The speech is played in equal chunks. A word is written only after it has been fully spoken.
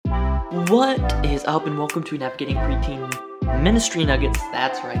What is up, and welcome to Navigating Preteen Ministry Nuggets.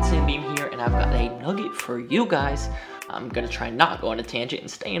 That's right, Sam Beam here, and I've got a nugget for you guys. I'm going to try not go on a tangent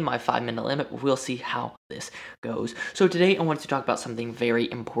and stay in my 5-minute limit, but we'll see how this goes. So today I wanted to talk about something very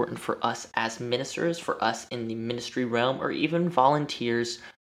important for us as ministers, for us in the ministry realm, or even volunteers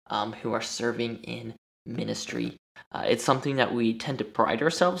who are serving in ministry. It's something that we tend to pride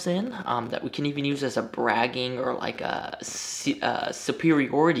ourselves in, that we can even use as a bragging or like a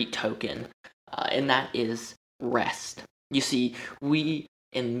superiority token, and that is rest. You see, we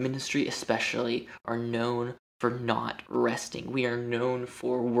in ministry especially are known for not resting. We are known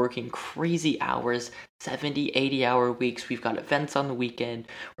for working crazy hours, 70, 80-hour weeks. We've got events on the weekend.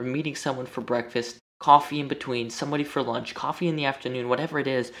 We're meeting someone for breakfast, coffee in between, somebody for lunch, coffee in the afternoon, whatever it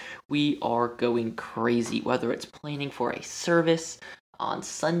is. We are going crazy, whether it's planning for a service on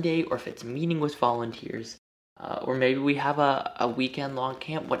Sunday or if it's meeting with volunteers, or maybe we have a weekend-long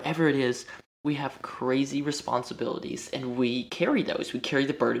camp, whatever it is. We have crazy responsibilities, and we carry those. We carry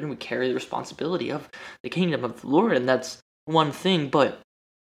the burden, we carry the responsibility of the kingdom of the Lord, and that's one thing, but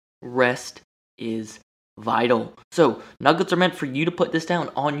rest is vital. So, nuggets are meant for you to put this down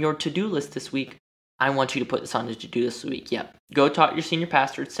on your to-do list this week. I want you to put this on your to-do list this week. Yep. Go talk to your senior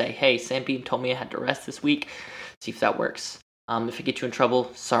pastor and say, hey, Sam Beam told me I had to rest this week. See if that works. If it gets you in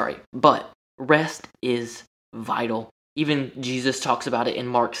trouble, sorry. But rest is vital. Even Jesus talks about it in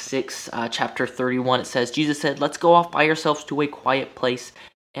Mark 6, chapter 31. It says, Jesus said, let's go off by ourselves to a quiet place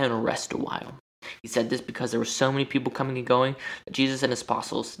and rest a while. He said this because there were so many people coming and going that Jesus and his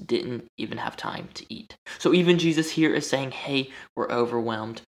apostles didn't even have time to eat. So even Jesus here is saying, hey, we're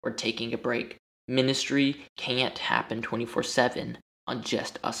overwhelmed. We're taking a break. Ministry can't happen 24/7 on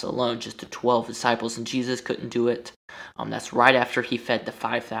just us alone, just the 12 disciples, and Jesus couldn't do it. That's right after he fed the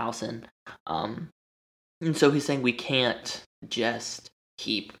 5,000. And so he's saying we can't just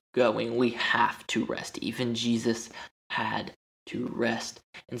keep going. We have to rest. Even Jesus had to rest.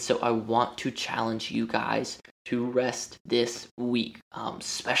 And so I want to challenge you guys to rest this week,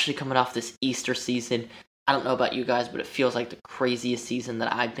 especially coming off this Easter season. I don't know about you guys, but it feels like the craziest season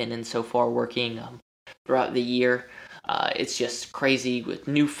that I've been in so far working throughout the year. It's just crazy with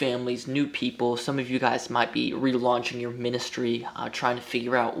new families, new people. Some of you guys might be relaunching your ministry, trying to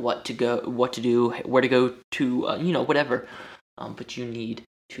figure out what to do, where to go to, whatever. But you need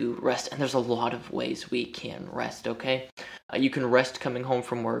to rest, and there's a lot of ways we can rest, okay? You can rest coming home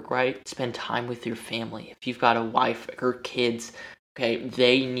from work, right? Spend time with your family. If you've got a wife or kids, okay,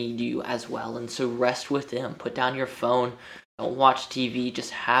 they need you as well, and so rest with them. Put down your phone. Don't watch TV.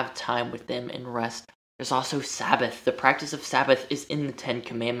 Just have time with them and rest. There's also Sabbath. The practice of Sabbath is in the 10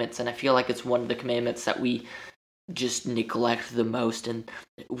 Commandments, and I feel like it's one of the commandments that we just neglect the most, and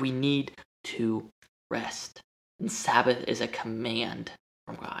we need to rest. And Sabbath is a command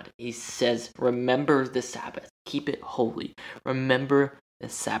from God. He says, remember the Sabbath. Keep it holy. Remember the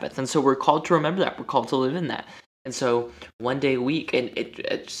Sabbath. And so we're called to remember that. We're called to live in that. And so one day a week, and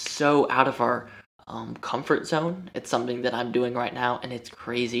it's so out of our comfort zone. It's something that I'm doing right now, and it's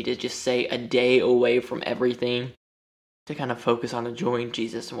crazy to just say a day away from everything to kind of focus on enjoying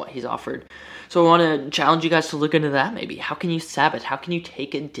Jesus and what he's offered. So I want to challenge you guys to look into that maybe. How can you Sabbath? How can you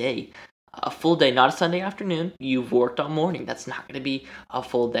take a day? A full day, not a Sunday afternoon. You've worked all morning. That's not going to be a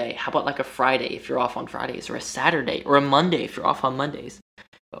full day. How about like a Friday if you're off on Fridays, or a Saturday, or a Monday if you're off on Mondays?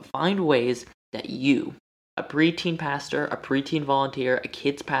 But find ways that you, a preteen pastor, a preteen volunteer, a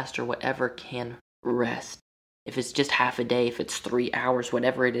kids pastor, whatever, can rest. If it's just half a day, if it's 3 hours,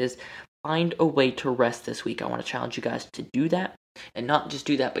 whatever it is, find a way to rest this week. I want to challenge you guys to do that, and not just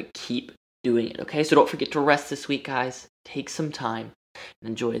do that, but keep doing it, okay? So don't forget to rest this week, guys. Take some time and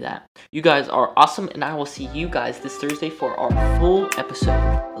enjoy that. You guys are awesome, and I will see you guys this Thursday for our full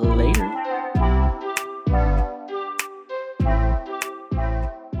episode. Later.